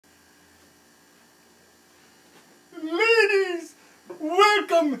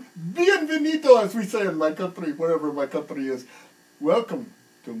Welcome, bienvenido, as we say in my country, wherever my country is. Welcome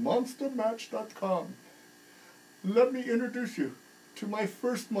to MonsterMatch.com. Let me introduce you to my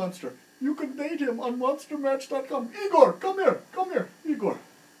first monster. You can date him on MonsterMatch.com. Igor, come here, Igor.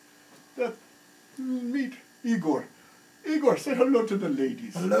 Meet Igor. Igor, say hello to the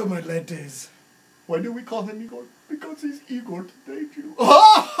ladies. Hello, my ladies. Why do we call him Igor? Because he's Igor to date you.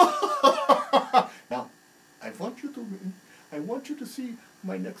 Now, I want you to see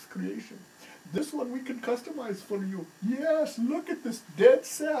my next creation. This one we can customize for you. Yes, look at this dead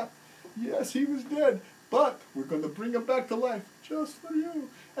sap. Yes, he was dead, but we're going to bring him back to life just for you.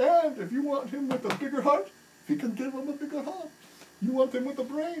 And if you want him with a bigger heart, we can give him a bigger heart. You want him with a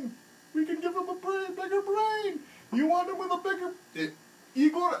brain, we can give him a bigger brain. You want him with a bigger...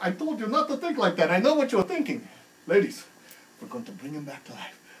 Igor, I told you not to think like that. I know what you're thinking. Ladies, we're going to bring him back to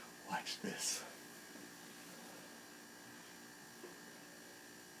life. Watch this.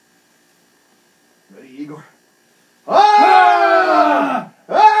 Ready, Igor? Ah!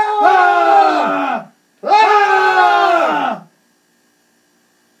 Ah! Ah!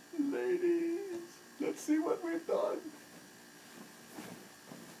 Ladies, let's see what we've done.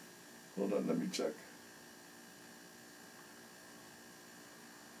 Hold on, let me check.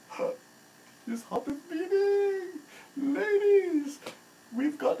 His heart is beating. Ladies,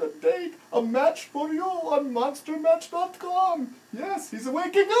 we've got a date, a match for you on MonsterMatch.com. Yes, he's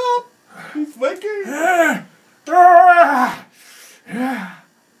waking up. He's waking.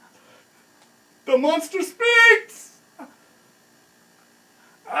 The monster speaks.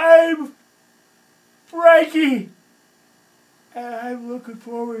 I'm Frankie, and I'm looking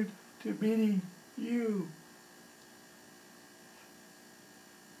forward to meeting you.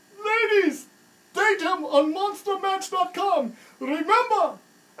 Ladies, date him on MonsterMatch.com. Remember,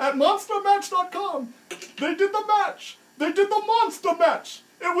 at MonsterMatch.com, they did the match. They did the monster match.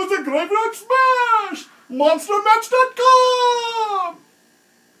 It was a graveyard smash. MonsterMatch.com.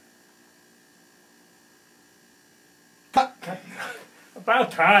 Cut.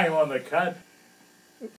 About time on the cut.